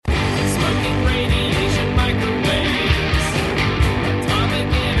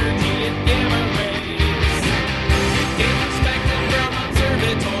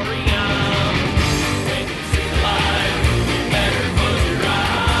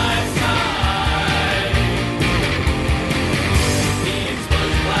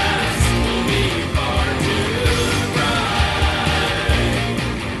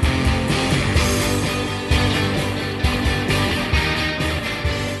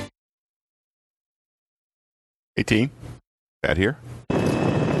18. Pat here.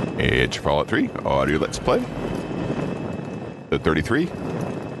 It's Fallout 3 Audio Let's Play. The 33.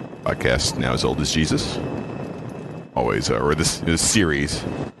 Podcast now as old as Jesus. Always, or this is series.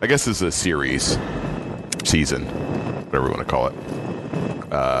 I guess this is a series. Season. Whatever you want to call it.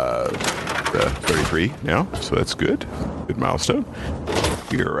 The 33 now, so that's good. Good milestone.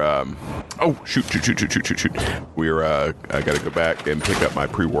 We're, oh, shoot. We're, I gotta go back and pick up my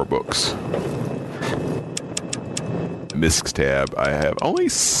pre-war books. MISCs tab. I have only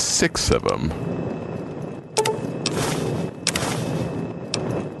 6 of them.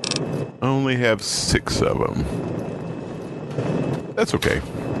 Only have 6 of them. That's okay.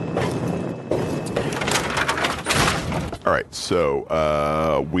 All right,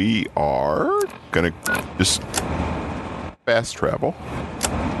 so we are gonna just fast travel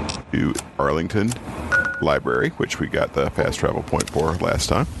to Arlington Library, which we got the fast travel point for last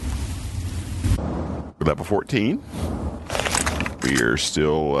time. Level 14. We are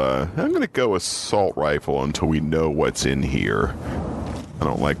still, I'm going to go assault rifle until we know what's in here. I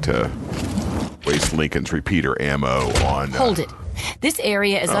don't like to waste Lincoln's repeater ammo on... Hold it. This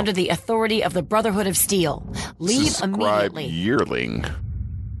area is under the authority of the Brotherhood of Steel. Leave Subscribe immediately. Yearling.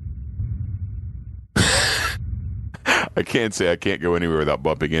 I can't say I can't go anywhere without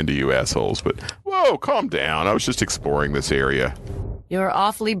bumping into you assholes, but... Whoa, calm down. I was just exploring this area. You're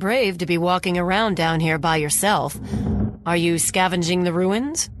awfully brave to be walking around down here by yourself. Are you scavenging the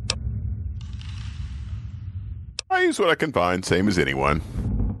ruins? I use what I can find, same as anyone.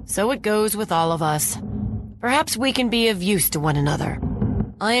 So it goes with all of us. Perhaps we can be of use to one another.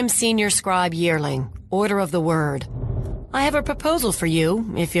 I am Senior Scribe Yearling, Order of the Word. I have a proposal for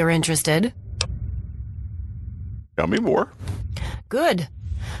you, if you're interested. Tell me more. Good.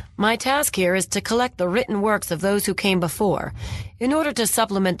 My task here is to collect the written works of those who came before, in order to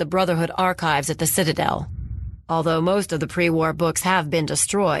supplement the Brotherhood archives at the Citadel. Although most of the pre-war books have been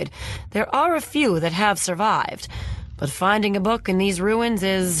destroyed, there are a few that have survived, but finding a book in these ruins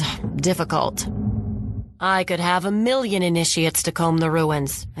is difficult. I could have 1,000,000 initiates to comb the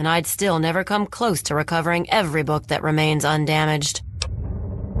ruins, and I'd still never come close to recovering every book that remains undamaged.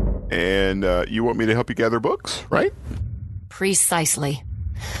 And you want me to help you gather books, right? Precisely.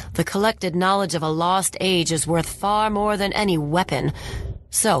 The collected knowledge of a lost age is worth far more than any weapon.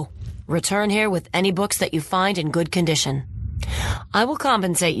 So, return here with any books that you find in good condition. I will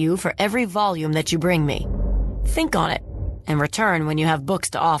compensate you for every volume that you bring me. Think on it, and return when you have books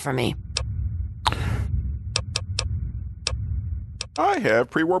to offer me. I have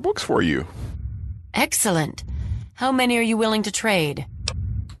pre-war books for you. Excellent. How many are you willing to trade?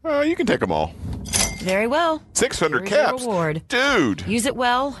 You can take them all. Very well. 600 Here's your caps. reward. Dude. Use it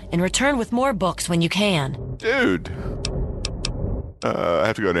well, and return with more books when you can. Dude. I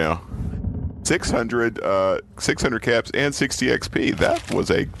have to go now. 600 caps and 60 XP.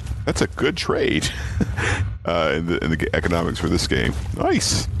 That's a good trade in the economics for this game.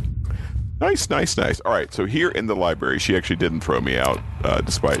 Nice. All right, so here in the library, she actually didn't throw me out,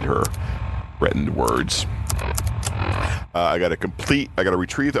 despite her threatened words. I got to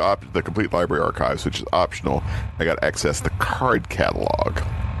retrieve the complete library archives, which is optional. I got to access the card catalog.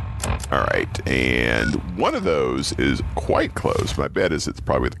 All right, and one of those is quite close. My bet is it's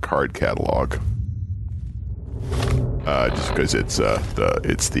probably the card catalog, just because it's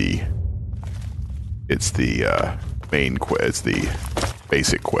the main quest, it's the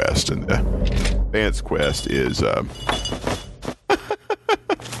basic quest, and the advanced quest is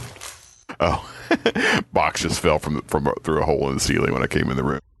oh. Box just fell from through a hole in the ceiling when I came in the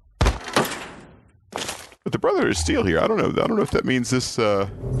room. But the Brotherhood of Steel here, I don't know if that means this. Oh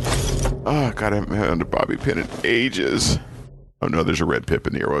God, I haven't had a bobby pin in ages. Oh no, there's a red pip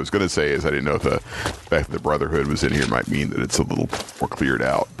in here. What I was going to say is I didn't know if the fact that the Brotherhood was in here might mean that it's a little more cleared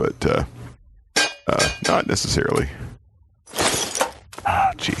out, but not necessarily.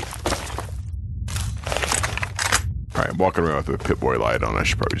 Ah, gee. All right, I'm walking around with a Pip-Boy light on. I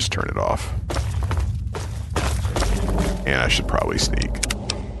should probably just turn it off. And I should probably sneak.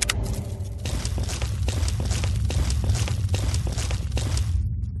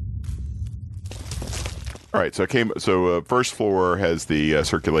 All right, so first floor has the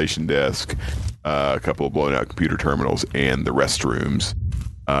circulation desk, a couple of blown out computer terminals, and the restrooms.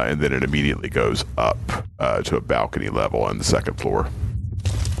 And then it immediately goes up to a balcony level on the second floor.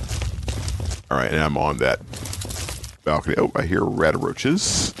 All right, and I'm on that balcony. Oh, I hear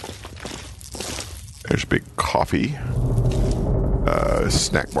roaches. There's a big coffee,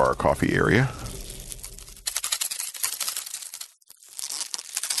 snack bar coffee area.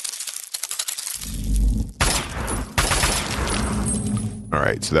 All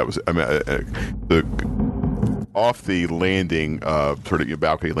right, so that was, the off the landing, sort of your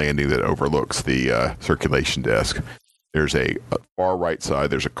balcony landing that overlooks the circulation desk. There's a far right side.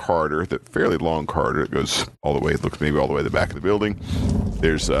 There's a corridor, that fairly long corridor that goes all the way. It looks maybe all the way to the back of the building.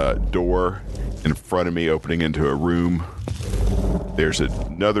 There's a door in front of me opening into a room. There's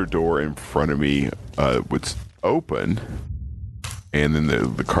another door in front of me, which open, and then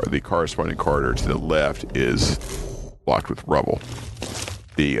the corresponding corridor to the left is blocked with rubble.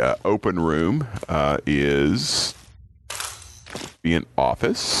 The open room is an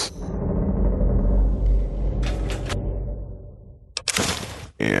office.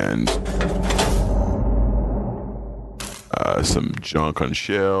 And some junk on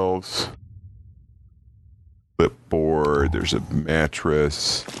shelves. Clipboard. There's a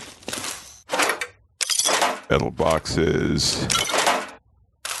mattress. Metal boxes.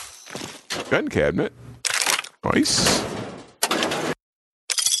 Gun cabinet. Nice.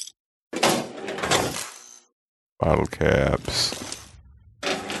 Bottle caps.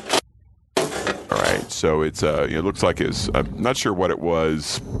 So it's it looks like it's. I'm not sure what it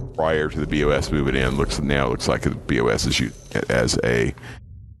was prior to the BOS moving in. Looks like the BOS is using it as a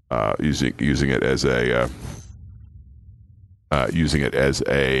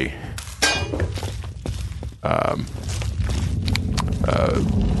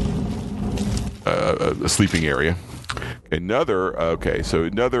a sleeping area.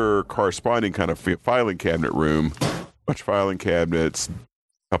 Another corresponding kind of filing cabinet room. Bunch of filing cabinets.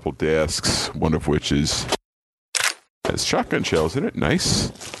 Couple desks, one of which has shotgun shells in it.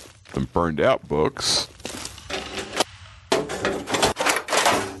 Nice. Some burned out books.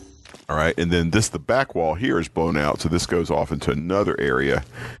 All right, and then the back wall here is blown out, so this goes off into another area,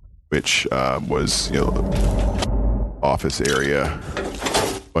 which was office area.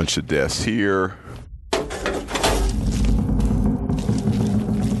 Bunch of desks here.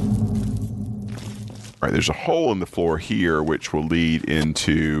 All right, there's a hole in the floor here, which will lead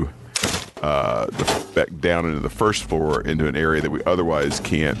into back down into the first floor into an area that we otherwise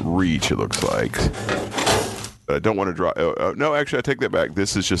can't reach. It looks like. But I don't want to draw. No, actually, I take that back.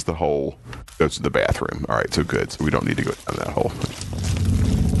 This is just the hole that goes to the bathroom. All right, so good. So we don't need to go down that hole.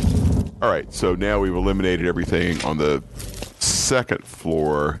 All right, so now we've eliminated everything on the second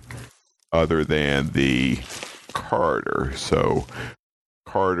floor, other than the corridor. So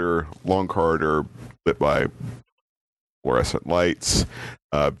long corridor lit by fluorescent lights,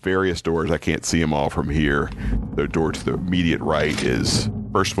 various doors. I can't see them all from here. The door to the immediate right is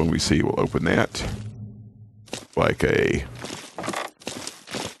first one we see. We'll open that. Like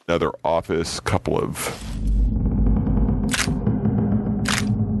another office, couple of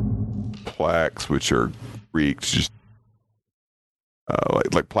plaques which are Greek, just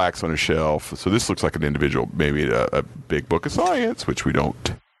like plaques on a shelf. So this looks like an individual, maybe a big book of science, which we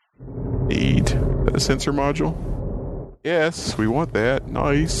don't need. Is that a sensor module? Yes, we want that.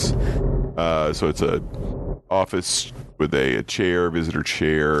 Nice. So it's a office with a chair, visitor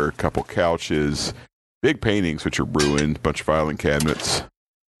chair, a couple couches, big paintings which are ruined, bunch of filing cabinets,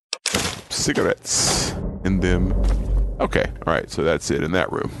 cigarettes in them. Okay, all right, so that's it in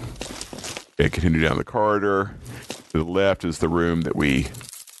that room. Okay, continue down the corridor. To the left is the room that we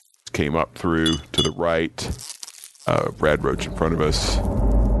came up through. To the right, Brad Roach in front of us.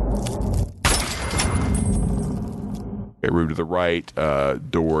 Okay, room to the right,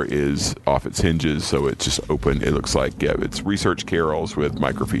 door is off its hinges, so it's just open. It looks like, yeah, it's Research Carols with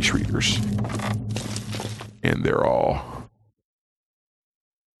microfiche readers. And they're all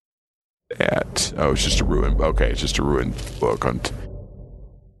at, it's just a ruined, okay, it's just a ruined book on,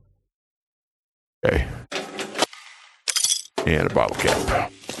 okay. And a bottle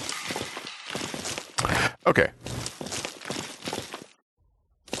cap. Okay.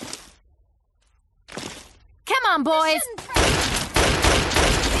 Come on, boys.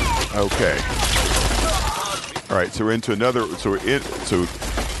 Okay. All right, so we're into another, so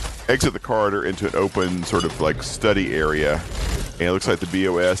exit the corridor into an open sort of like study area. And it looks like the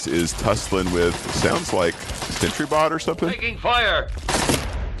BOS is tussling with, sounds like sentry bot or something. Taking fire.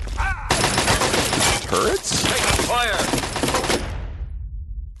 Turrets? Taking fire.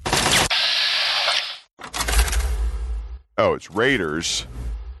 Oh, it's raiders.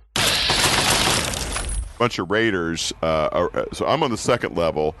 Bunch of raiders. So I'm on the second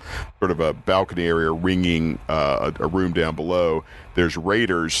level, sort of a balcony area ringing a room down below. There's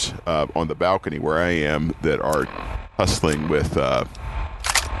raiders on the balcony where I am that are hustling with some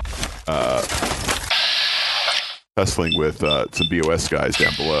BOS guys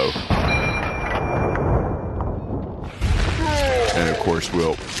down below. And of course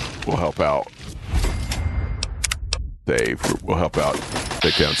we'll help out. We'll help out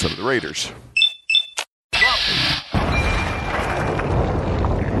take down some of the raiders.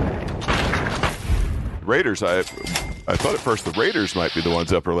 Raiders, I thought at first the Raiders might be the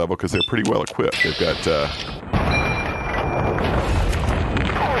ones upper level because they're pretty well equipped. They've got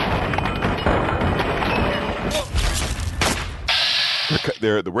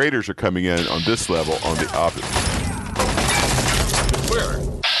the Raiders are coming in on this level on the opposite. Where?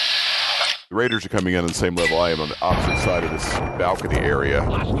 The Raiders are coming in on the same level I am on the opposite side of this balcony area.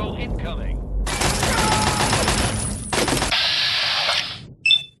 Hostile incoming.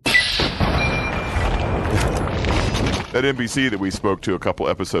 That NPC that we spoke to a couple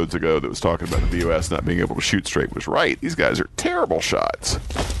episodes ago that was talking about the BOS not being able to shoot straight was right. These guys are terrible shots.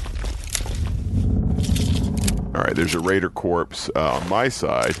 All right, there's a Raider corpse on my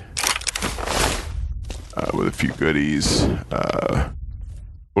side with a few goodies.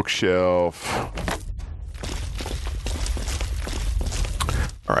 Bookshelf.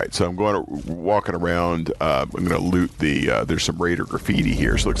 All right, so I'm walking around. I'm going to loot there's some Raider graffiti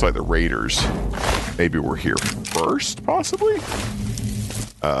here. So it looks like the Raiders maybe were here first, possibly.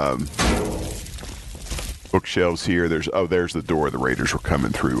 Bookshelves here. There's the door the Raiders were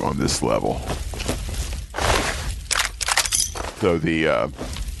coming through on this level. So the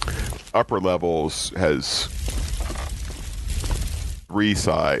upper levels has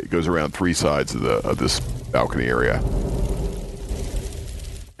goes around three sides of this balcony area.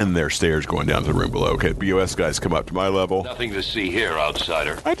 And there's stairs going down to the room below. Okay, BOS guys come up to my level. Nothing to see here,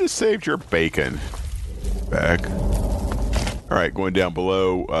 outsider. I just saved your bacon. Back. All right, going down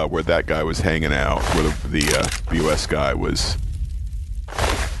below where that guy was hanging out, where the BOS guy was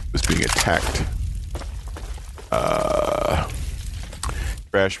being attacked.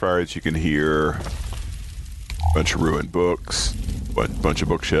 Crash fires you can hear. Bunch of ruined books. Bunch of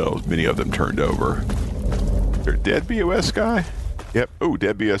bookshelves. Many of them turned over. Is there a dead BOS guy? Yep. Oh,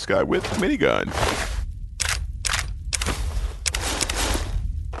 dead BOS guy with minigun.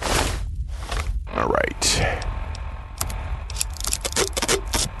 All right.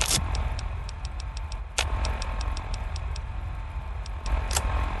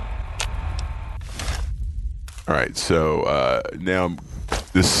 All right. So now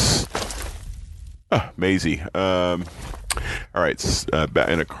this. Maisie. All right. Back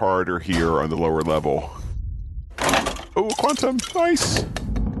in a corridor here on the lower level. Oh, quantum, nice.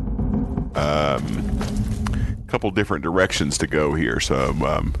 Couple different directions to go here. So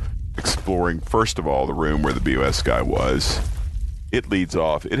I'm exploring, first of all, the room where the BOS guy was. It leads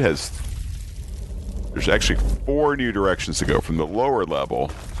off. There's actually 4 new directions to go from the lower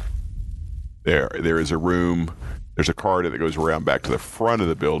level. There is a room. There's a corridor that goes around back to the front of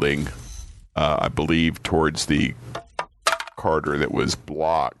the building. I believe towards the corridor that was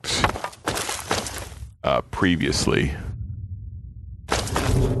blocked previously.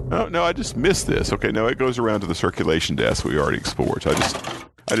 Oh no, I just missed this. Okay, no, it goes around to the circulation desk we already explored. So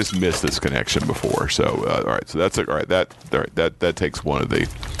I just missed this connection before. So all right, so that's all right. That takes one of the.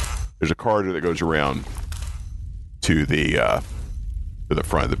 There's a corridor that goes around to the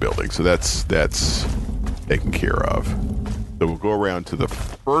front of the building. So that's taken care of. So we'll go around to the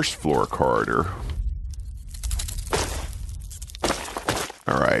first floor corridor.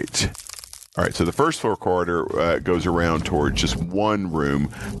 All right. All right, so the first floor corridor goes around toward just one room.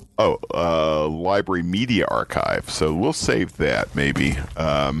 Oh, library media archive. So we'll save that maybe.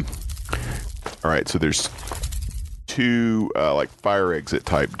 All right, so there's 2 like fire exit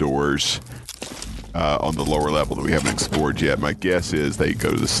type doors on the lower level that we haven't explored yet. My guess is they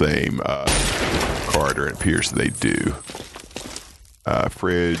go to the same corridor. It appears that they do.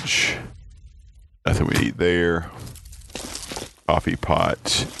 Fridge. Nothing we need there. Coffee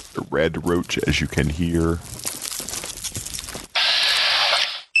pot. A red roach, as you can hear.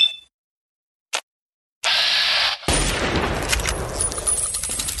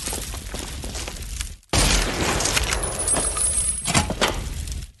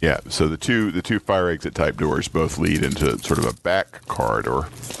 Yeah, so the two fire exit type doors both lead into sort of a back corridor.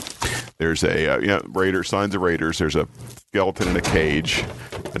 There's a signs of raiders. There's a skeleton in a cage.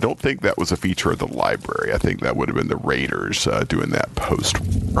 I don't think that was a feature of the library. I think that would have been the raiders doing that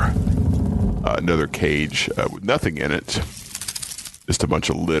post-war. Another cage with nothing in it. Just a bunch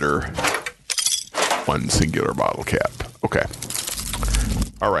of litter. One singular bottle cap. Okay.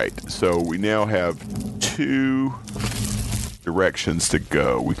 All right. So we now have 2 directions to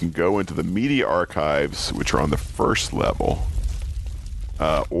go. We can go into the media archives, which are on the first level.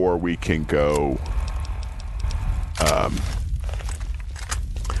 Or we can go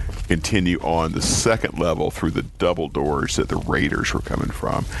continue on the second level through the double doors that the raiders were coming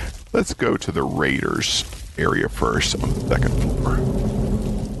from. Let's go to the raiders area first on the second floor.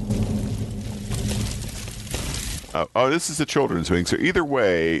 Oh, this is the children's wing. So either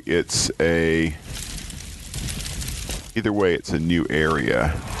way, it's a Either way, it's a new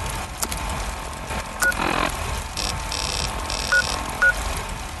area.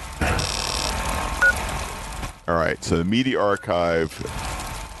 All right, so the media archive.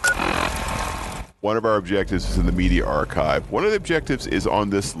 One of our objectives is in the media archive. One of the objectives is on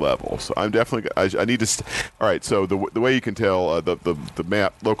this level, so I'm definitely. I need to. All right, so the way you can tell, the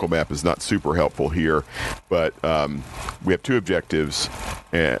map, local map, is not super helpful here, but we have two objectives,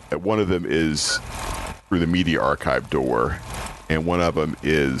 and one of them is through the media archive door, and one of them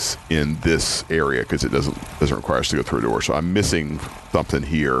is in this area because it doesn't require us to go through a door. So I'm missing something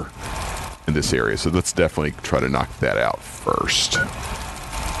here in this area. So let's definitely try to knock that out first.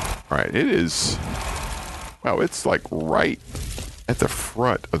 All right, it is. Wow, it's like right at the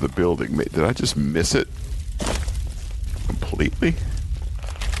front of the building. Did I just miss it completely?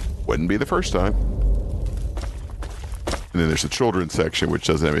 Wouldn't be the first time. And then there's the children's section, which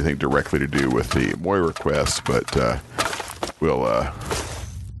doesn't have anything directly to do with the Moira quest, but we'll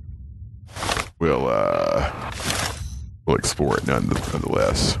explore it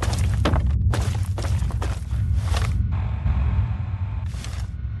nonetheless.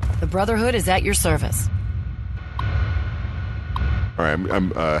 The Brotherhood is at your service. All right,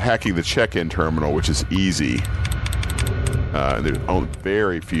 I'm hacking the check-in terminal, which is easy. There's only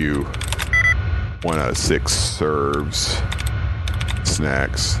very few 1 out of 6 serves,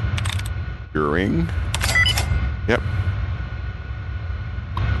 snacks, during. Yep.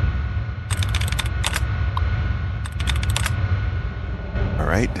 All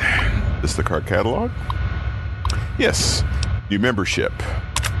right. This is the card catalog. Yes. New membership.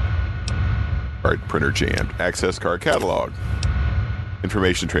 Card printer jammed. Access card catalog.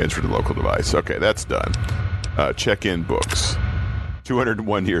 Information transferred to local device. Okay, that's done. Check-in books.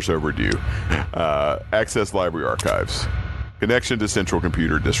 201 years overdue. Access library archives. Connection to central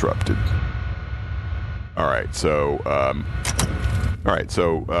computer disrupted. All right, so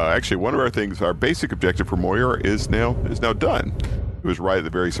actually one of our things, our basic objective for Moira is now done. It was right at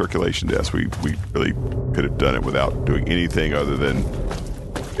the very circulation desk. We really could have done it without doing anything other than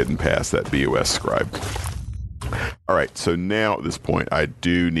getting past that BOS scribe. All right, so now at this point, I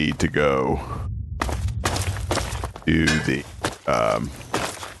do need to go to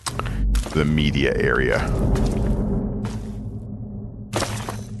the media area.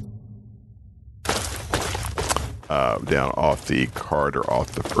 Down off the corridor,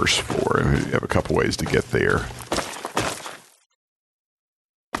 off the first floor. And we have a couple ways to get there.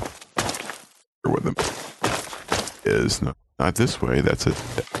 What the is not this way. That's a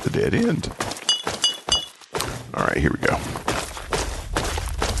dead end. All right, here we go.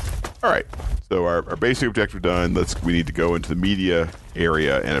 All right, so our basic objective done. We need to go into the media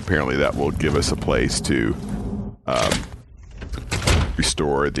area, and apparently that will give us a place to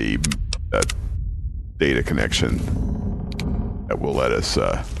restore the data connection that will let us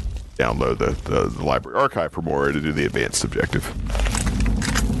download the library archive for Moira to do the advanced objective.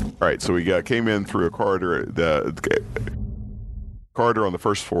 All right, so we came in through a corridor, the corridor on the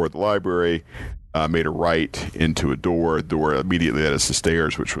first floor of the library, made a right into a door. The door immediately led us to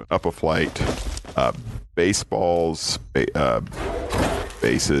stairs, which went up a flight, baseballs,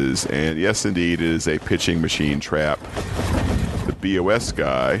 bases, and yes, indeed, it is a pitching machine trap. The BOS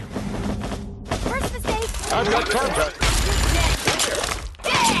guy. I've got contact.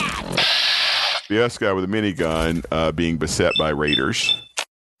 BOS guy with a minigun being beset by raiders.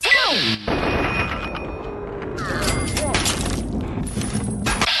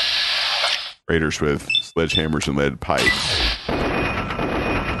 Raiders with sledgehammers and lead pipes.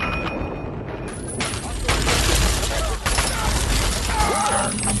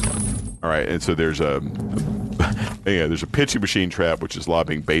 All right, and so there's a pitching machine trap which is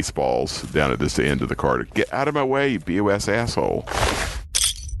lobbing baseballs down at this end of the corridor. Get out of my way, you BOS asshole!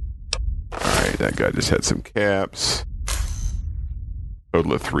 All right, that guy just had some caps.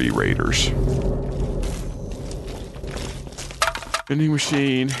 Total of 3 raiders. Vending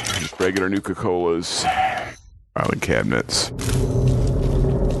machine, just regular Nuka-Colas, filing cabinets.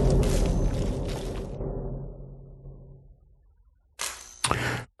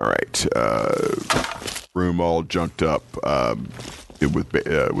 All right, room all junked up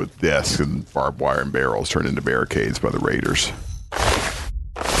with desks and barbed wire and barrels turned into barricades by the raiders.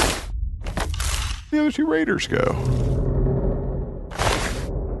 The other 2 raiders go.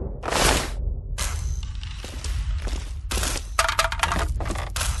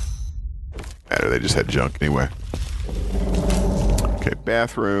 They just had junk anyway. Okay,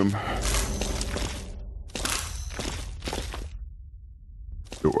 bathroom.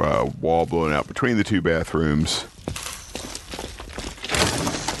 The wall blown out between the 2 bathrooms.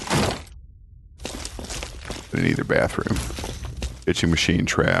 in either bathroom. Pitching machine,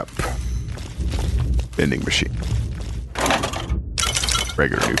 trap, vending machine.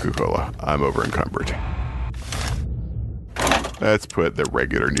 Regular Nuka-Cola. I'm over encumbered. Let's put the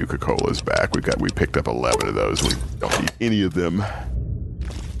regular Nuka-Colas back. We picked up 11 of those. We don't need any of them.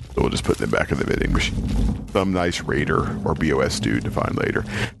 So we'll just put them back in the vending machine. Some nice raider or BOS dude to find later.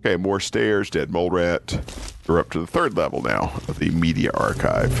 Okay, more stairs, dead mole rat. We're up to the 3rd level now of the media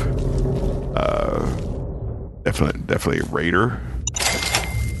archive. Definitely a raider.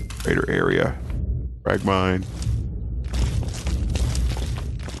 Raider area. Frag mine.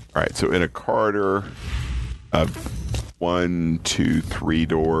 Alright, so in a corridor, 1, 2, 3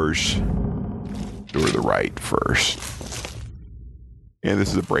 doors. Door to the right first. And this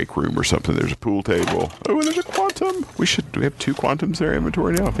is a break room or something. There's a pool table. Oh, and there's a quantum. We have 2 quantums in our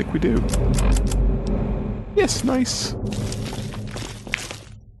inventory now. I think we do. Yes, nice.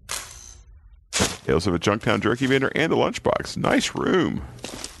 They also have a Junktown jerky vendor and a lunchbox. Nice room.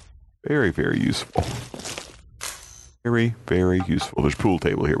 Very, very useful. Very, very useful. There's a pool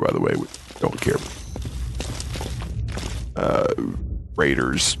table here, by the way. We don't care.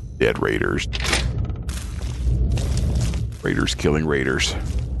 Raiders. Dead raiders. Raiders killing raiders.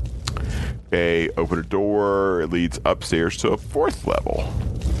 Okay, open a door. It leads upstairs to a 4th level.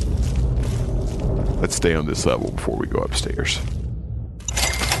 Let's stay on this level before we go upstairs.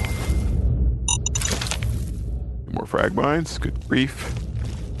 More frag mines. Good grief.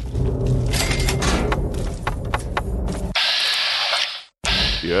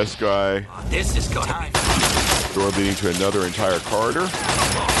 Yes, guy. This is gonna be Door leading to another entire corridor.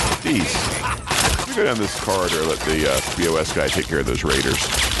 Jeez. We go down this corridor. Let the BOS guy take care of those raiders.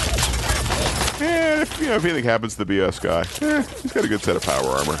 And if anything happens to the BOS guy, he's got a good set of power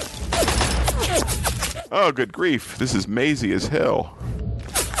armor. Oh, good grief! This is mazy as hell.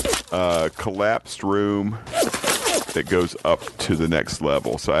 Collapsed room that goes up to the next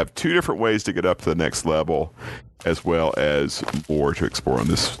level. So I have 2 different ways to get up to the next level, as well as more to explore on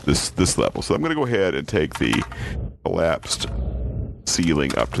this level. So I'm going to go ahead and take the collapsed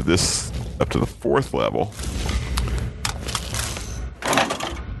ceiling up to the 4th level.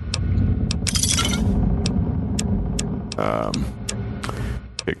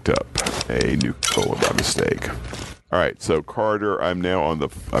 Picked up a Nuka-Cola by mistake. All right, so corridor. I'm now on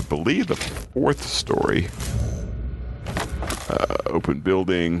I believe the 4th story. Open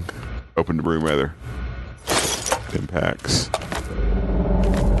building, open room rather. Impacts.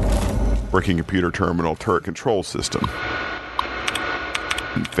 Working computer terminal, turret control system.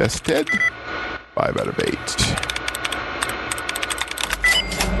 Infested. 5 out of 8.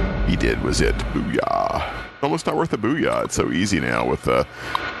 He did, was it? Booyah. Almost not worth a booyah. It's so easy now with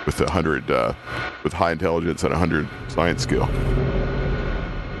 100 with high intelligence and 100 science skill.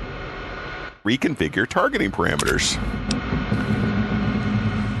 Reconfigure targeting parameters.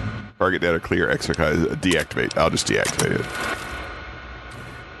 Target data clear, exercise, deactivate. I'll just deactivate it.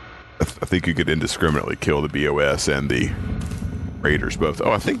 I think you could indiscriminately kill the BOS and the raiders both.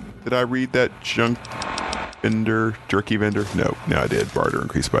 Oh, did I read that junk vendor, jerky vendor? No, I did. Barter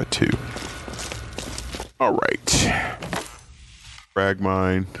increased by 2. All right. Frag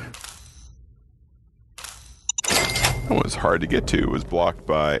mine. That was hard to get to. It was blocked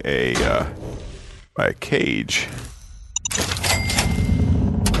by a cage.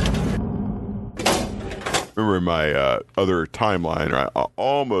 Remember in my other timeline, I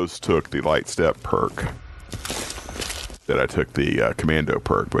almost took the light step perk. That I took the commando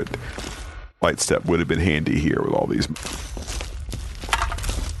perk, but light step would have been handy here with all these.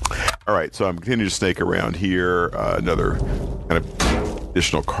 All right, so I'm continuing to snake around here. Another kind of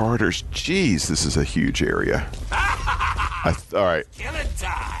additional corridors. Jeez, this is a huge area. All right. kill and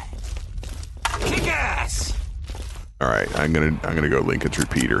die. Kick ass. All right, I'm gonna go Lincoln's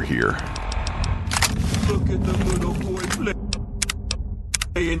repeater here. Look at the little boy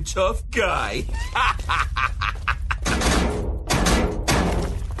playing tough guy.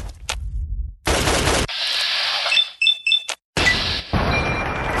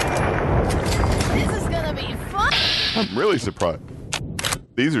 This is gonna be fun. I'm really surprised.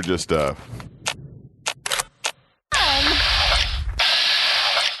 These are just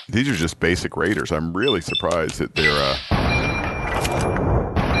these are just basic raiders. I'm really surprised that they're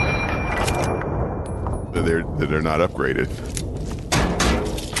not upgraded.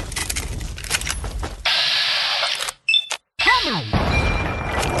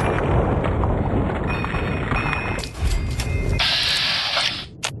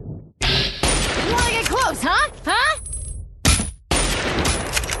 You wanna get close, huh?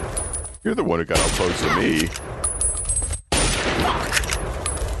 You're the one who got up close to me.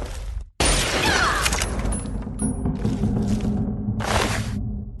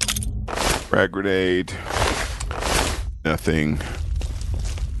 Frag grenade. Nothing.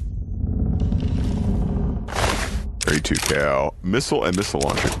 32 cal. Missile and missile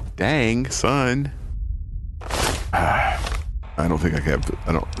launcher. Dang, son. I don't think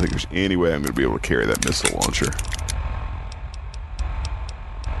there's any way I'm going to be able to carry that missile launcher.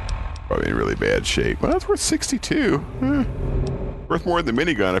 Probably in really bad shape. Well, that's worth 62. Worth more than the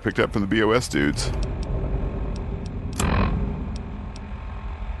minigun I picked up from the BOS dudes.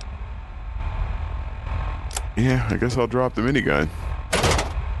 Yeah, I guess I'll drop the minigun.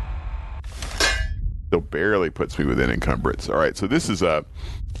 Still barely puts me within encumbrance. All right, so this is a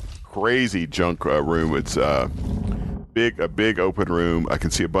crazy junk room. It's a big open room. I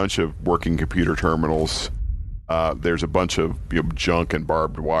can see a bunch of working computer terminals. There's a bunch of junk and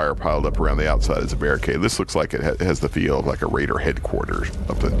barbed wire piled up around the outside as a barricade. This looks like it has the feel of like a Raider headquarters or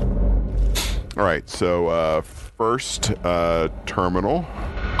something. All right, so first terminal.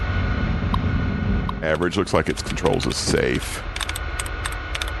 Average looks like it controls a safe.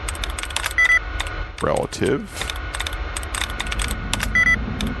 Relative.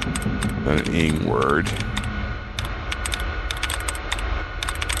 Not an ing word.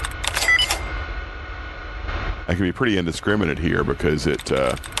 I can be pretty indiscriminate here because it's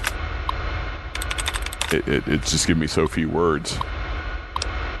just giving me so few words.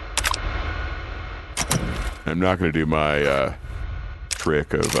 I'm not going to do my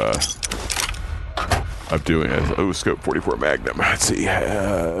trick of doing a scope 44 Magnum. Let's see.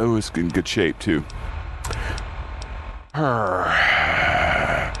 It's in good shape too.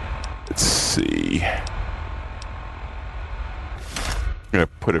 Let's see. I'm going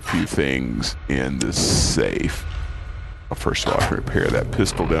to put a few things in the safe. Well, first of all, I can repair that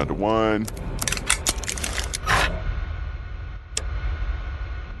pistol down to 1.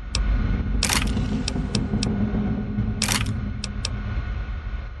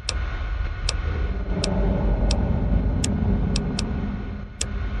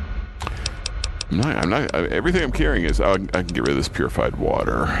 Everything I'm carrying is, I can get rid of this purified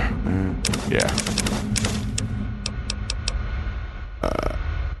water. Yeah.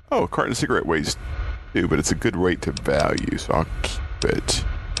 A carton of cigarette weighs 2, but it's a good weight to value, so I'll keep it.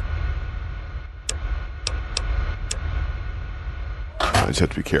 I just have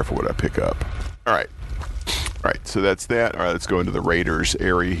to be careful what I pick up. All right, so that's that. All right, let's go into the Raiders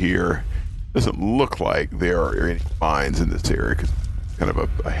area here. Doesn't look like there are any mines in this area because it's kind of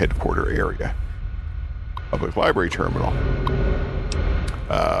a headquarter area. Public library terminal.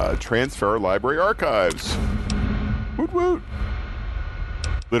 Transfer library archives. Woot woot.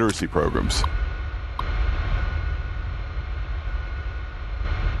 Literacy programs.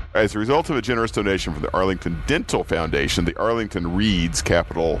 As a result of a generous donation from the Arlington Dental Foundation, the Arlington Reads,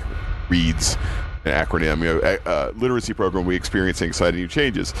 capital Reads, an acronym, literacy program, we experiencing exciting new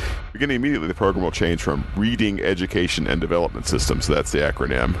changes. Beginning immediately, the program will change from Reading, Education, and Development Systems, so that's the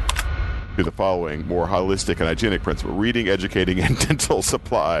acronym, to the following more holistic and hygienic principle: reading, educating, and dental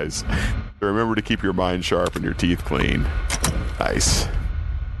supplies. So remember to keep your mind sharp and your teeth clean. Nice.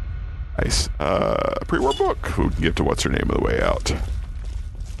 A pre-war book we can give to what's her name on the way out.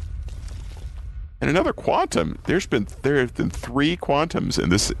 And another quantum. There have been 3 quantums in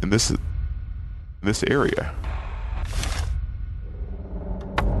this area.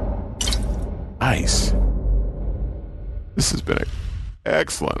 Nice. This has been an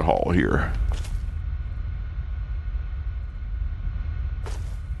excellent haul here.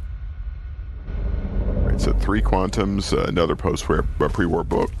 All right, so 3 quantums, another post-war pre-war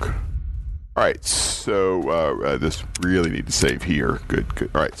book. All right, so this really need to save here. Good.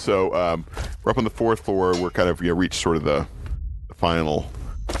 All right, so we're up on the 4th floor. We're kind of reached sort of the final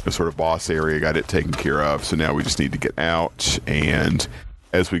sort of boss area. Got it taken care of. So now we just need to get out, and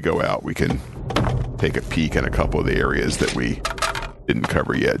as we go out, we can take a peek in a couple of the areas that we didn't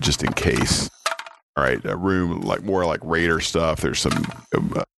cover yet, just in case. All right, a room more like Raider stuff. There's some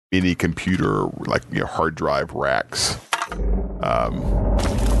mini computer, hard drive racks.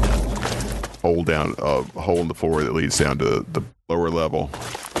 Hole in the floor that leads down to the lower level.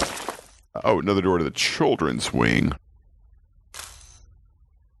 Another door to the children's wing.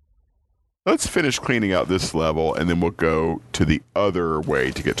 Let's finish cleaning out this level, and then we'll go to the other way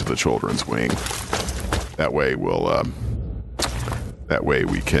to get to the children's wing. That way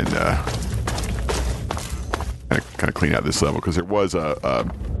we can kind of clean out this level, because there was a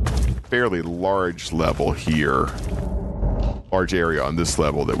fairly large level here. Large area on this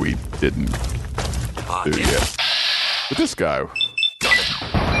level that we didn't do yet. But this guy.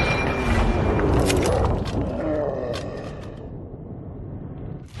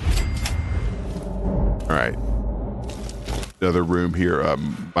 All right. another room here,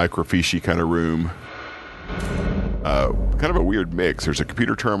 microfiche kind of room. Kind of a weird mix. There's a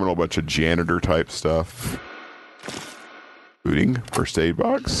computer terminal, a bunch of janitor type stuff. Booting, first aid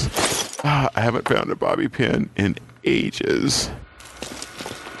box. I haven't found a bobby pin in ages.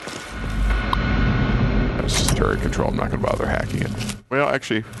 That's just turret control. I'm not going to bother hacking it. Well,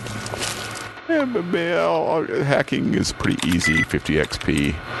 actually, hacking is pretty easy. 50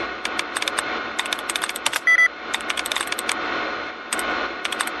 XP.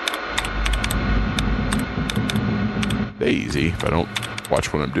 Easy. If I don't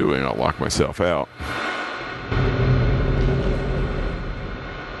watch what I'm doing, I'll lock myself out.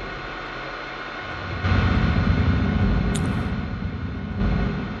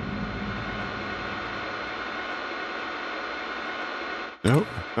 Nope,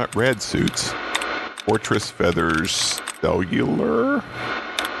 not red suits. Fortress Feathers Cellular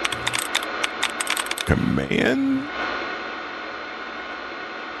Command.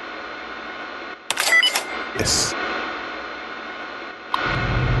 Yes.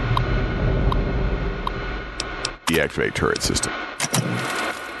 Deactivate turret system.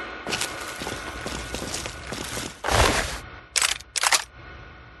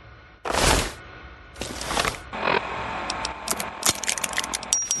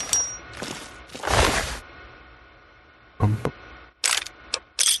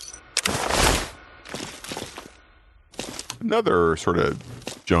 Another sort of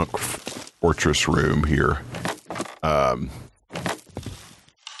junk fortress room here.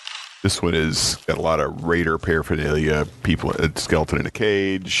 This one is got a lot of raider paraphernalia, people, a skeleton in a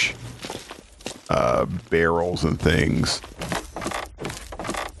cage, barrels and things.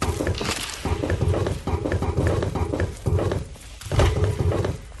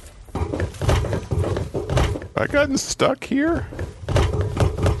 Have I gotten stuck here?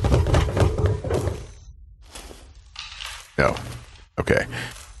 No. Okay.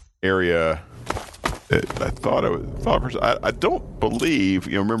 Area. I don't believe,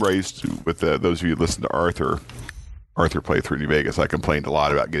 remember I used to, with those of you who listen to Arthur playthrough New Vegas, I complained a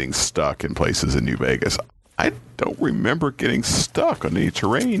lot about getting stuck in places in New Vegas. I don't remember getting stuck on any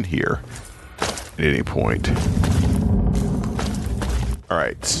terrain here at any point. All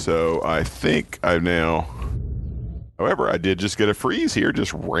right, so I think I've now, however, I did just get a freeze here,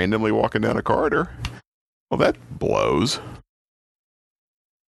 just randomly walking down a corridor. Well, that blows.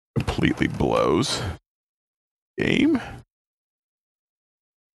 Completely blows. Game? I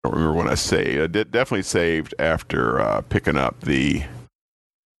don't remember when I saved. I definitely saved after picking up the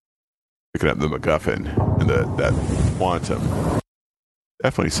MacGuffin and that quantum.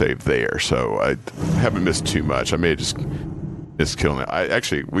 Definitely saved there, so I haven't missed too much. I may have just missed killing it.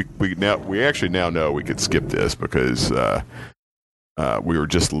 We actually now know we could skip this because we were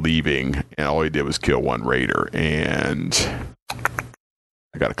just leaving and all he did was kill one raider, and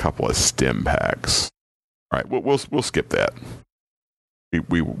I got a couple of stim packs. All right, we'll skip that.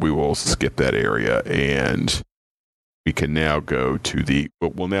 We will skip that area, and we can now go to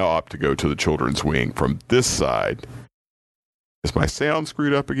we'll now opt to go to the children's wing from this side. Is my sound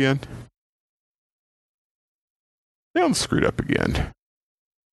screwed up again? Sound screwed up again.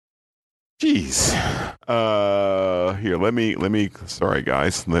 Jeez. Here, let me. Sorry,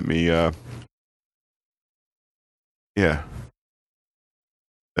 guys. Let me. Yeah.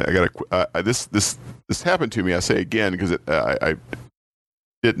 I got this happened to me. I say again because I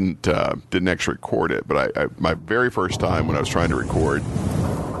didn't actually record it, but my very first time when I was trying to record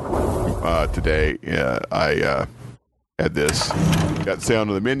today, I had this. Got sound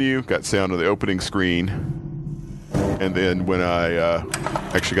of the menu, got sound of the opening screen, and then when I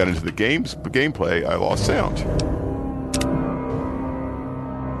actually got into the gameplay, I lost sound.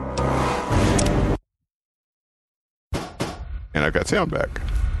 And I've got sound back.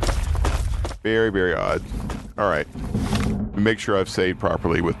 Very, very odd. All right. Make sure I've saved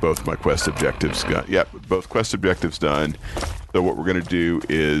properly with both my quest objectives. Yep, both quest objectives done. So what we're going to do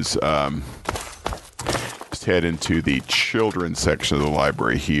is just head into the children's section of the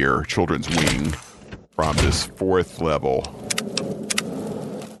library here, children's wing, from this 4th level,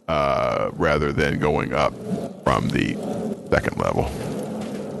 rather than going up from the 2nd level.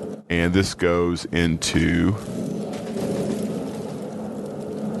 And this goes into...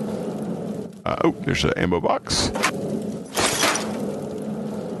 there's an ammo box.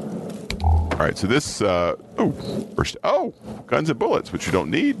 All right, so this, guns and bullets, which you don't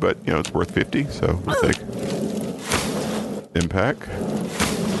need, but, it's worth 50, so we'll take. Impact,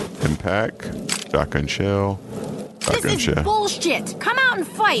 shotgun shell, This is bullshit. Come out and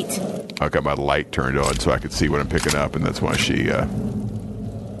fight. I got my light turned on so I could see what I'm picking up, and that's why she,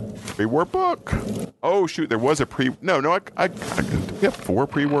 reward book. Oh shoot, there was a pre. No, I do we have 4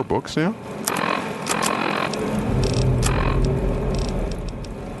 pre-war books now?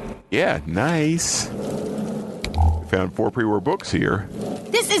 Yeah, nice. Found 4 pre-war books here.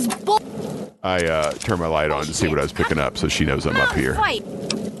 This is bull. I turned my light on to see what I was picking up, so she knows I'm up here. Fight.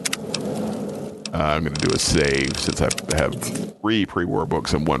 I'm going to do a save since I have 3 pre-war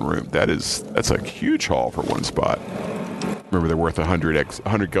books in one room. That's a huge haul for one spot. Remember, they're worth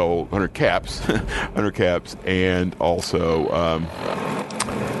 100 gold, 100 caps, 100 caps, and also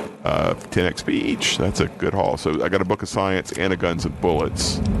 10 XP each. That's a good haul. So I got a book of science and a guns and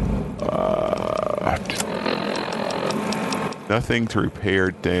bullets. Nothing to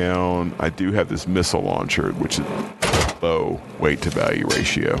repair down. I do have this missile launcher, which is low weight to value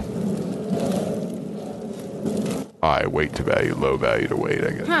ratio. High weight to value, low value to weight,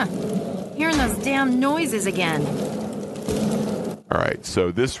 I guess. Huh. Hearing those damn noises again. All right,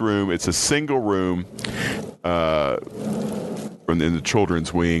 so this room, it's a single room in the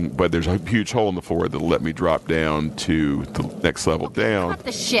children's wing, but there's a huge hole in the floor that'll let me drop down to the next level down. What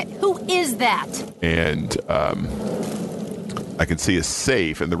the shit? Who is that? And I can see a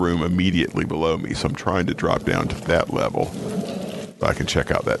safe in the room immediately below me, so I'm trying to drop down to that level so I can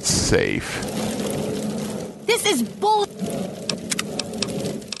check out that safe. This is bull.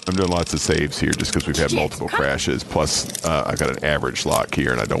 I'm doing lots of saves here just because we've had multiple crashes. Plus, I got an average lock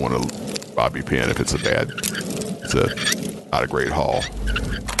here, and I don't want to bobby pin if it's not a great haul.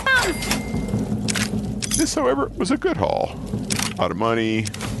 This, however, was a good haul. A lot of money.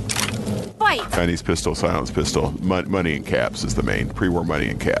 Fight. Chinese pistol, silenced pistol. Money and caps is the main. Pre-war money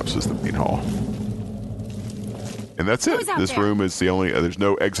and caps is the main haul. And that's it. This room is the only. There's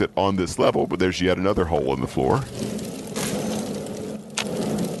no exit on this level, but there's yet another hole in the floor.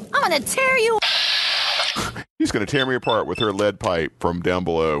 I'm gonna tear you. She's gonna tear me apart with her lead pipe from down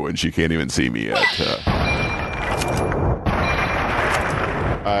below, and she can't even see me yet.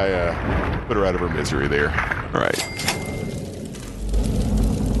 I put her out of her misery there. All right.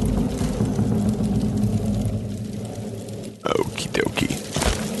 Okie dokie.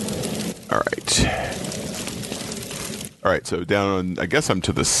 All right. All right, so down on, I guess I'm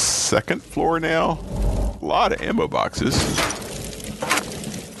to the 2nd floor now. A lot of ammo boxes.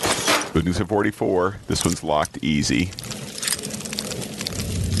 Good news at 44. This one's locked easy.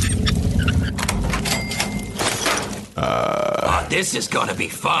 This is gonna be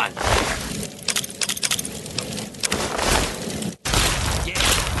fun. Yeah.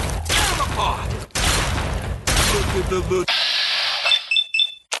 Tear 'em apart. Look at the look.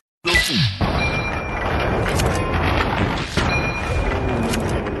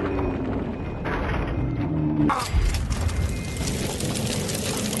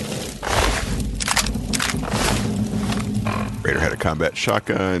 Raider had a combat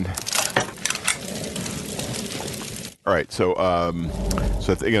shotgun. All right, so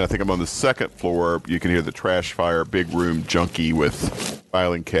again, I think I'm on the 2nd floor. You can hear the trash fire, big room, junky with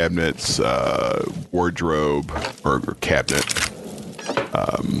filing cabinets, wardrobe or cabinet.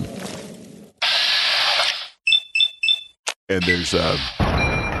 And there's so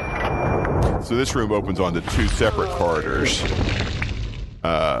this room opens onto 2 separate corridors.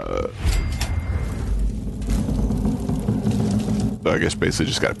 So I guess basically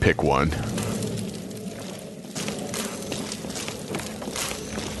just got to pick one.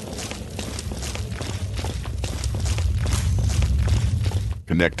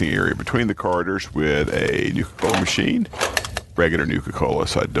 Connecting area between the corridors with a Nuka-Cola machine. Regular Nuka-Cola,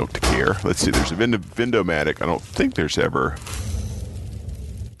 so I don't care. Let's see, there's a Vendomatic. I don't think there's ever...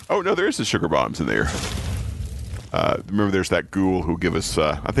 Oh, no, there is the sugar bombs in there. Remember, there's that ghoul who give us,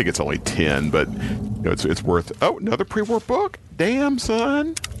 I think it's only 10, but you know, it's worth... Oh, another pre-war book? Damn,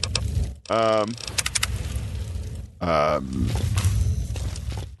 son. So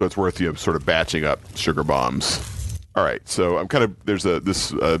it's worth, sort of batching up sugar bombs. All right, so I'm kind of... There's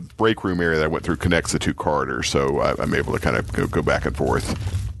this break room area that I went through connects the 2 corridors, so I'm able to kind of go back and forth.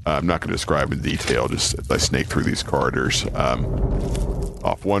 I'm not going to describe in detail, just as I snake through these corridors.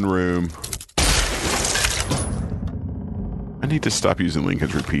 Off one room... I need to stop using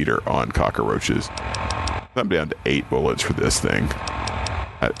Lincoln's repeater on cockroaches. I'm down to 8 bullets for this thing.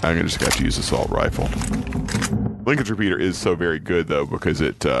 I'm going to just have to use assault rifle. Lincoln's repeater is so very good, though, because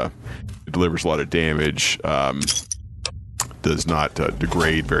it delivers a lot of damage, does not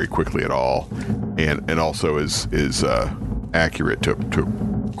degrade very quickly at all, and also is accurate to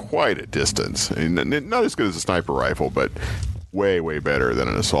quite a distance. And not as good as a sniper rifle, but way, way better than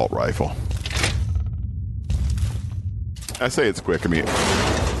an assault rifle. I say it's quick. I mean,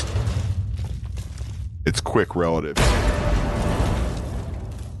 it's quick relative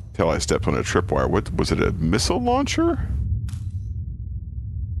tell I stepped on a tripwire. What was it? A missile launcher?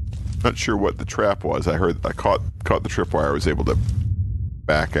 Not sure what the trap was. I caught the tripwire. I was able to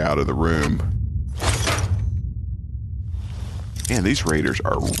back out of the room. Man, these raiders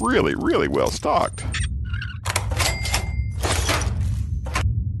are really, really well stocked.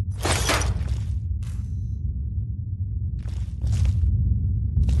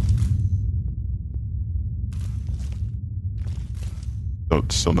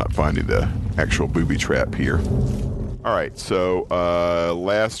 Still not finding the actual booby trap here. All right, so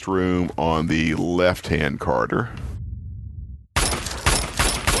last room on the left-hand corridor.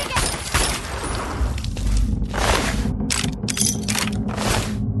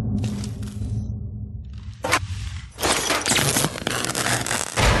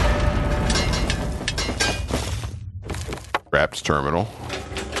 Wrapped terminal.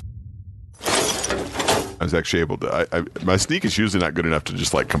 I was actually able to. My sneak is usually not good enough to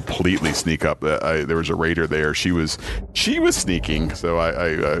just like completely sneak up. There was a raider there. She was sneaking, so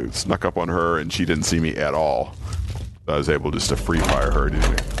I snuck up on her, and she didn't see me at all. So I was able just to free fire her,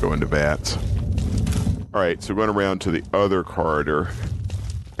 didn't go into vats. All right, so going around to the other corridor,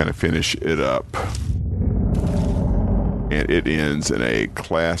 kind of finish it up, and it ends in a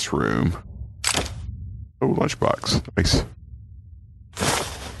classroom. Oh, lunchbox, nice.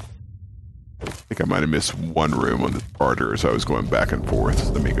 I think I might have missed one room on the corridor as I was going back and forth.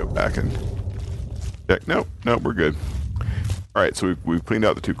 Let me go back and check. Nope, we're good. All right, so we've cleaned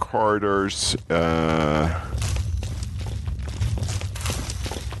out the two corridors.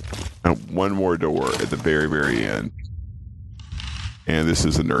 One more door at the very, very end. And this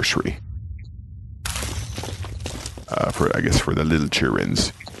is a nursery. For the little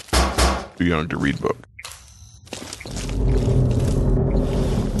children's. Too young to read book.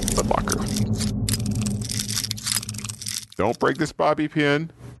 The locker. Don't break this bobby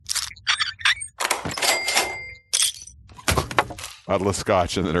pin. Bottle of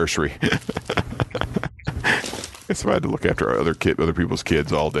scotch in the nursery. Guess if I had to look after other people's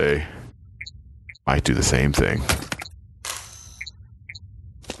kids all day, might do the same thing.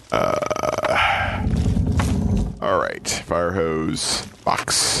 All right, fire hose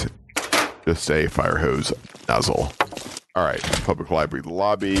box. Just a fire hose nozzle. All right, public library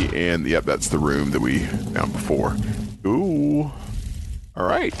lobby, and yep, that's the room that we found before. Ooh. All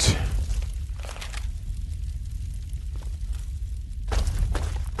right.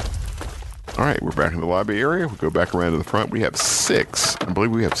 All right, we're back in the lobby area. We'll go back around to the front. We have six. I believe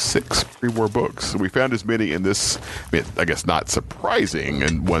we have 6 pre-war books. So we found as many in this, I guess not surprising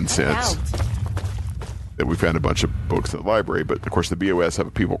in one sense, that we found a bunch of books in the library. But, of course, the BOS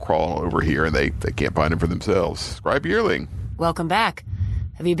have people crawl over here, and they can't find them for themselves. Scribe Yearling. Welcome back.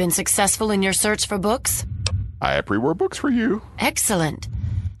 Have you been successful in your search for books? I have pre-war books for you. Excellent.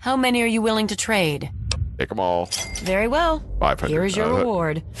 How many are you willing to trade? Take them all. Very well. 500. Here is your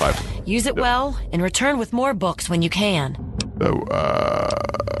reward. 500. Use it well and return with more books when you can. So,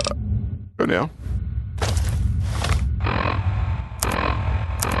 go now.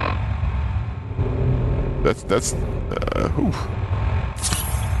 That's whew.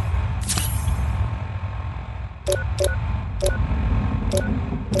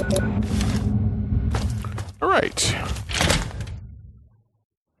 All right.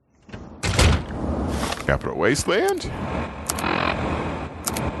 Capital Wasteland.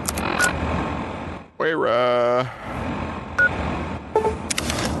 Where,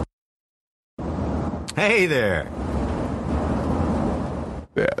 Hey there.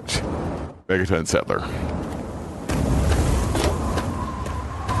 that. Megaton Settler.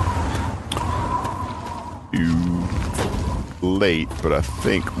 Too late, but I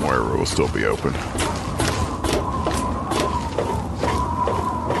think Moira will still be open.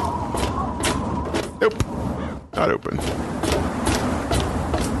 Nope. Not open.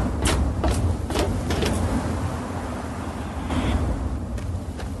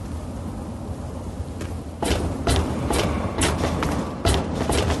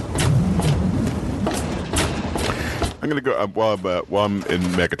 I'm gonna go while I'm in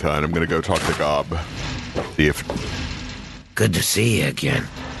Megaton. I'm gonna go talk to Gob. See if. Good to see you again.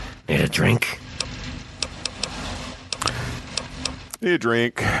 Need a drink? Need a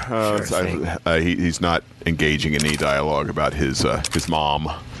drink. He's not engaging in any dialogue about his mom.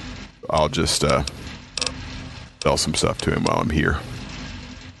 I'll just sell some stuff to him while I'm here.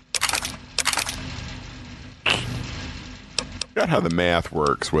 Got how the math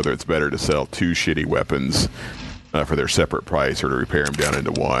works, whether it's better to sell 2 shitty weapons for their separate price, or to repair them down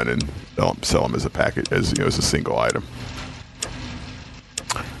into one and sell them as a package, as a single item.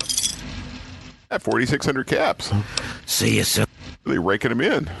 At 4,600 caps. See you soon. Really raking them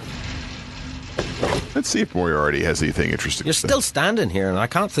in. Let's see if Moriarty has anything interesting You're to say. still standing here, and I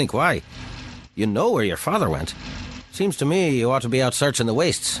can't think why. You know where your father went. Seems to me you ought to be out searching the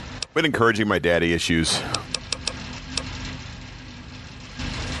wastes. Been encouraging my daddy issues.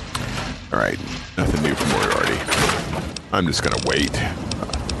 All right, nothing new from Moriarty. I'm just gonna wait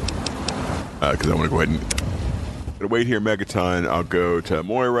because I want to go ahead and wait here. Megaton. I'll go to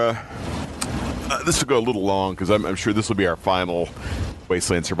Moira. This will go a little long because I'm sure this will be our final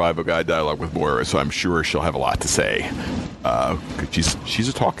Wasteland Survival Guide dialogue with Moira, so I'm sure she'll have a lot to say. 'Cause she's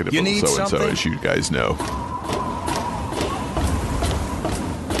a talkative You little need so-and-so, something? as you guys know.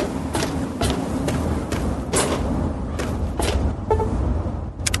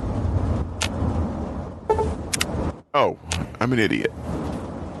 Oh, I'm an idiot.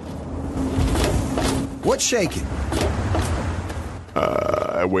 What's shaking?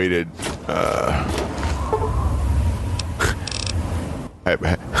 I waited. I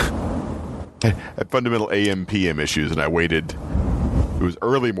had fundamental AM/PM issues, and I waited. It was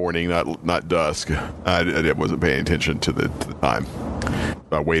early morning, not dusk. I wasn't paying attention to the time.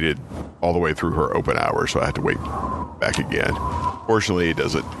 So I waited all the way through her open hours, so I had to wait back again. Fortunately, it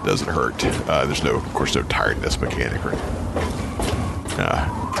doesn't hurt. There's of course, no tiredness mechanic.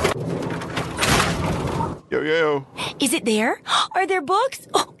 Yo. Is it there? Are there books?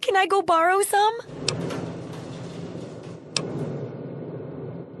 Oh, can I go borrow some?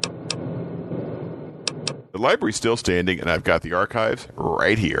 The library's still standing, and I've got the archives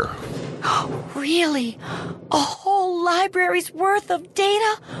right here. Really? A whole library's worth of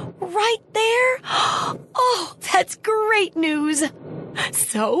data right there? Oh, that's great news.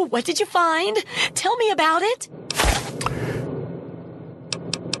 So, what did you find? Tell me about it.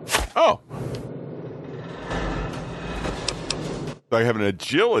 Oh. So I have an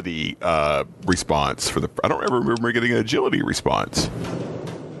agility response for the... I don't ever remember getting an agility response.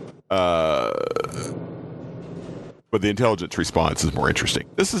 But the intelligence response is more interesting.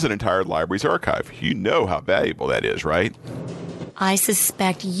 This is an entire library's archive. You know how valuable that is, right? I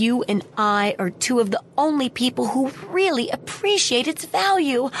suspect you and I are two of the only people who really appreciate its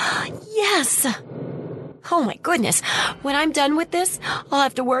value. Yes. Oh my goodness. When I'm done with this, I'll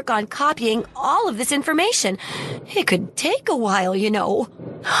have to work on copying all of this information. It could take a while, you know.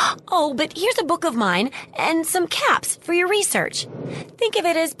 Oh, but here's a book of mine and some caps for your research. Think of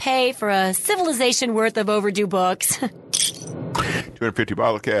it as pay for a civilization worth of overdue books. 250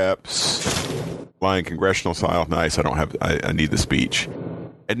 bottle caps. Lying congressional style. Nice. I need the speech.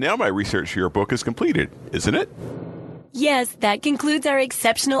 And now my research for your book is completed, isn't it? Yes, that concludes our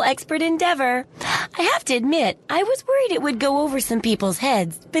exceptional expert endeavor. I have to admit, I was worried it would go over some people's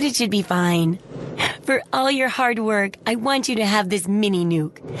heads, but it should be fine. For all your hard work, I want you to have this mini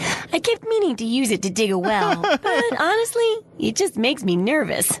nuke. I kept meaning to use it to dig a well, but honestly, it just makes me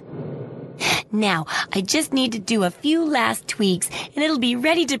nervous. Now, I just need to do a few last tweaks, and it'll be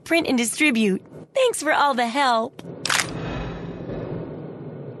ready to print and distribute. Thanks for all the help.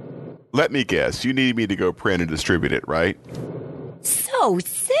 Let me guess. You need me to go print and distribute it, right? So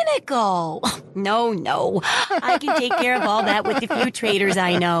cynical. No. I can take care of all that with the few traders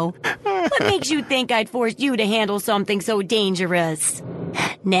I know. What makes you think I'd force you to handle something so dangerous?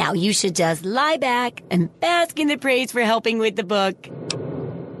 Now you should just lie back and bask in the praise for helping with the book.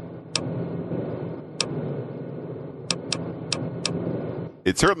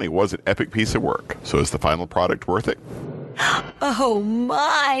 It certainly was an epic piece of work. So is the final product worth it? Oh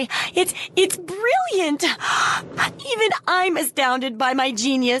my, it's brilliant. Even I'm astounded by my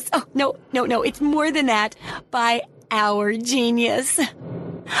genius. Oh, no, it's more than that. By our genius.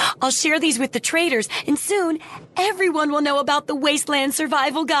 I'll share these with the traders, and soon everyone will know about the Wasteland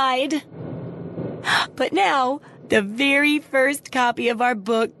Survival Guide. But now, the very first copy of our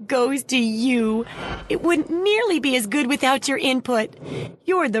book goes to you. It wouldn't nearly be as good without your input.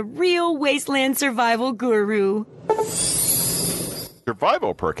 You're the real Wasteland Survival Guru.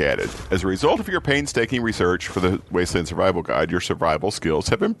 Survival perk added. As a result of your painstaking research for the Wasteland Survival Guide, your survival skills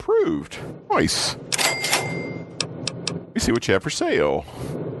have improved. Nice. Let me see what you have for sale.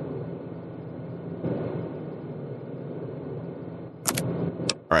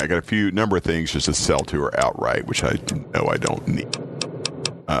 All right, I got a number of things just to sell to her outright, which I know I don't need.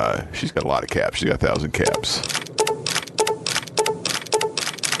 She's got a lot of caps. She's got 1,000 caps.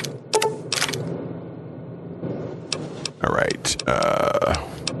 All right.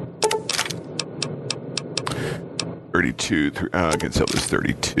 32. I can sell this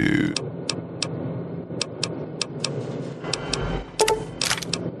 32.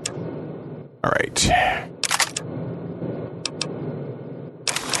 All right.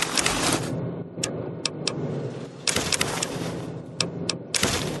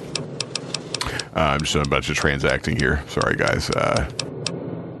 I'm just doing a bunch of transacting here. Sorry, guys. A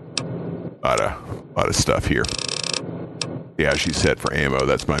lot of stuff here. Yeah, she said for ammo.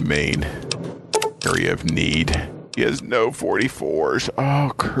 That's my main area of need. He has no 44s.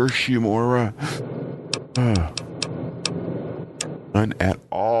 Oh, curse you, Mora. None at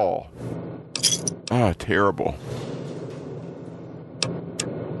all. Oh, terrible.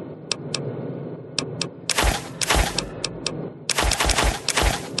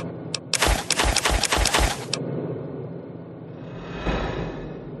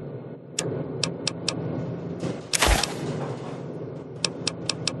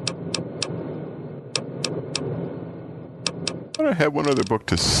 I had one other book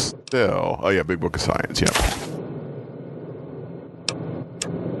to sell. Oh, yeah, Big Book of Science, yeah.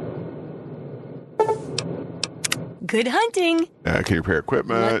 Good hunting. Can you repair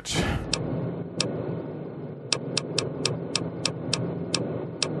equipment?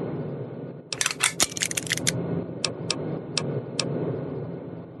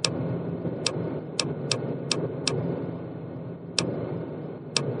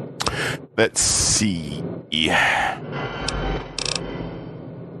 Let's see.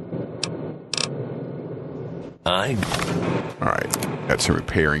 All right, got some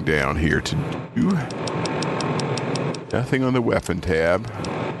repairing down here to do. Nothing on the weapon tab.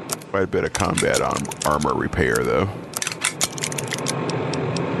 Quite a bit of combat armor repair, though.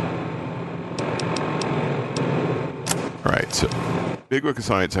 All right, so Big Book of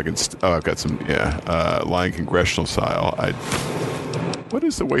Science. I've got some. Lying congressional style. What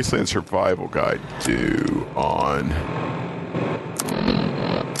does the Wasteland Survival Guide do on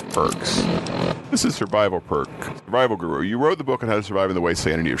perks? This is Survival Perk. Survival Guru. You wrote the book on how to survive in the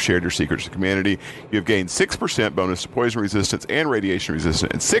wasteland, and you have shared your secrets with the community. You have gained 6% bonus to poison resistance and radiation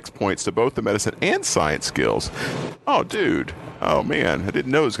resistance, and 6 points to both the medicine and science skills. Oh, dude. Oh, man. I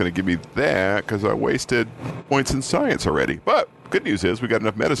didn't know it was going to give me that because I wasted points in science already. But good news is we got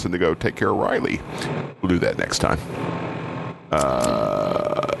enough medicine to go take care of Riley. We'll do that next time.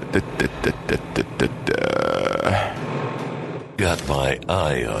 Got my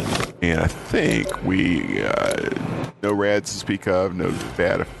eye on you. And I think we no rads to speak of, no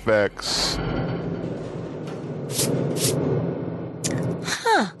bad effects.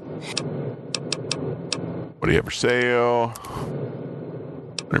 Huh. What do you have for sale?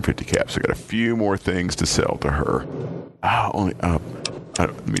 150 caps. I got a few more things to sell to her. Only up.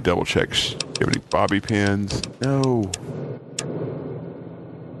 Let me double check. Do you have any bobby pins? No.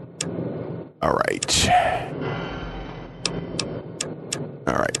 All right.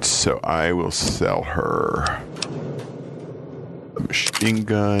 All right, so I will sell her a machine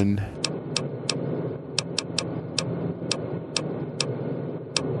gun.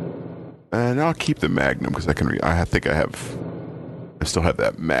 And I'll keep the Magnum because I think I still have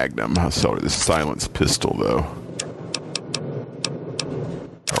that Magnum. I'll sell her this silenced pistol though.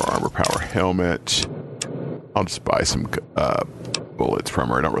 Our armor power helmet. I'll just buy some bullets from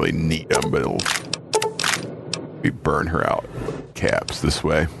her. I don't really need them, but it'll burn her out. Caps this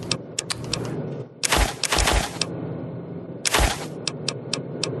way.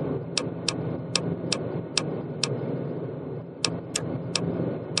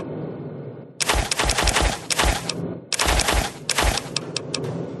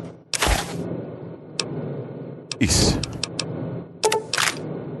 Peace.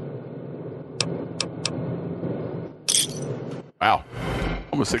 Wow.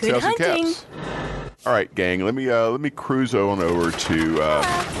 Almost 6,000 caps. All right, gang. Let me cruise on over to.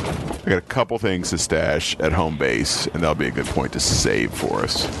 I got a couple things to stash at home base, and that'll be a good point to save for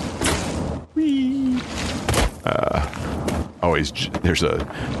us. Whee! Always there's a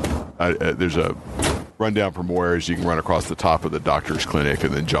rundown from where you can run across the top of the doctor's clinic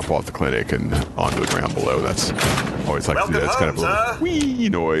and then jump off the clinic and onto the ground below. That's always like to do that. It's kind of a wee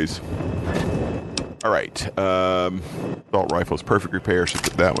noise. All right, assault rifle is perfect repair, so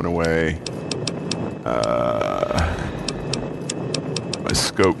put that one away. My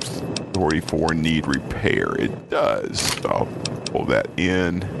scope's 44 need repair. It does. So I'll pull that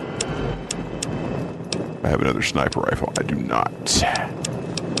in. I have another sniper rifle. I do not.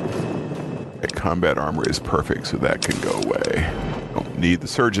 That combat armor is perfect, so that can go away. Don't need the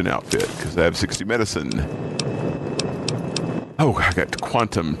surgeon outfit because I have 60 medicine. Oh, I got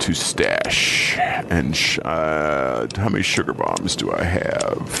quantum to stash. And how many sugar bombs do I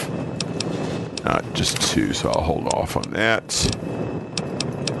have? Not just 2, so I'll hold off on that.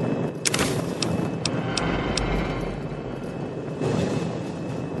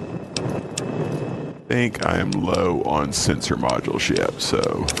 I think I am low on sensor modules yet,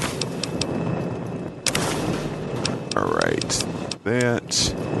 so. All right,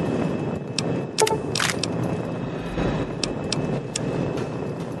 that.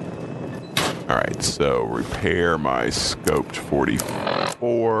 right, so repair my scoped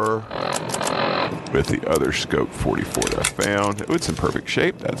 44 with the other scoped 44 that I found. Oh, it's in perfect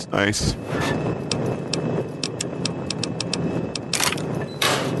shape. That's nice.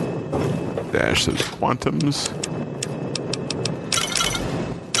 Dash those quantums.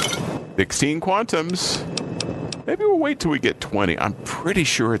 16 quantums. Maybe we'll wait till we get 20. I'm pretty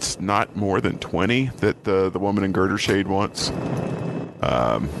sure it's not more than 20 that the woman in Girder Shade wants.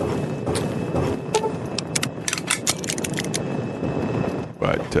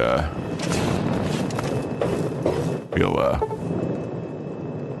 But we'll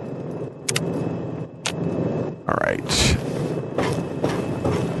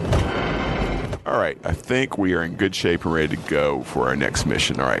all right, I think we are in good shape and ready to go for our next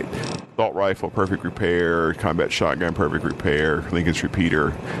mission. All right, assault rifle, perfect repair. Combat shotgun, perfect repair. Lincoln's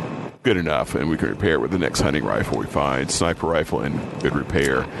repeater, good enough, and we can repair it with the next hunting rifle we find. Sniper rifle in good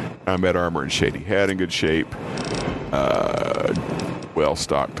repair. Combat armor and shady hat in good shape. Well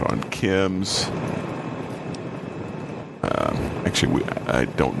stocked on chems. Actually, I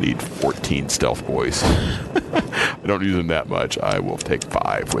don't need 14 stealth boys. I don't use them that much. I will take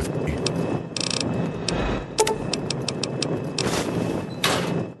 5 with me.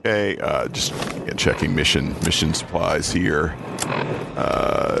 Okay, just checking mission supplies here.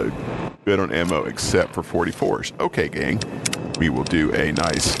 Good on ammo except for 44s. Okay, gang. We will do a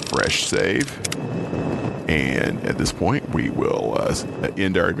nice fresh save. And at this point, we will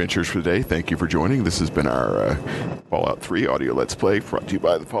end our adventures for the day. Thank you for joining. This has been our Fallout 3 audio Let's Play brought to you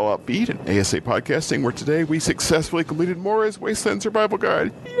by the Fallout Feed and ASA Podcasting, where today we successfully completed Mora's Wasteland Survival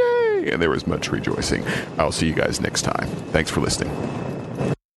Guide. Yay! And there was much rejoicing. I'll see you guys next time. Thanks for listening.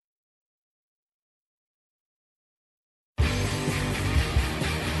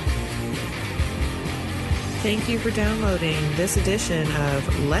 Thank you for downloading this edition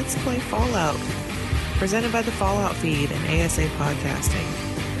of Let's Play Fallout, presented by the Fallout Feed and ASA Podcasting.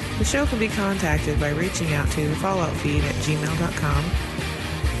 The show can be contacted by reaching out to falloutfeed@gmail.com.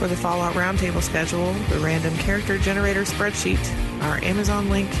 For the Fallout Roundtable schedule, the random character generator spreadsheet, our Amazon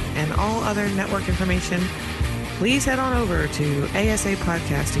link, and all other network information, please head on over to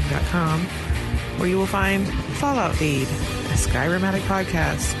asapodcasting.com, where you will find Fallout Feed, a Skyrimatic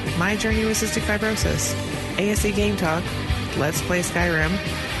podcast, My Journey with Cystic Fibrosis, ASA Game Talk, Let's Play Skyrim,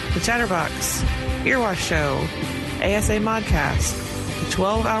 The Chatterbox, Earwash Show, ASA Modcast, the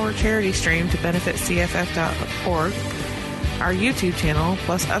 12-hour charity stream to benefit CFF.org, our YouTube channel,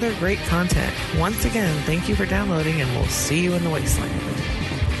 plus other great content. Once again, thank you for downloading, and we'll see you in the Wasteland.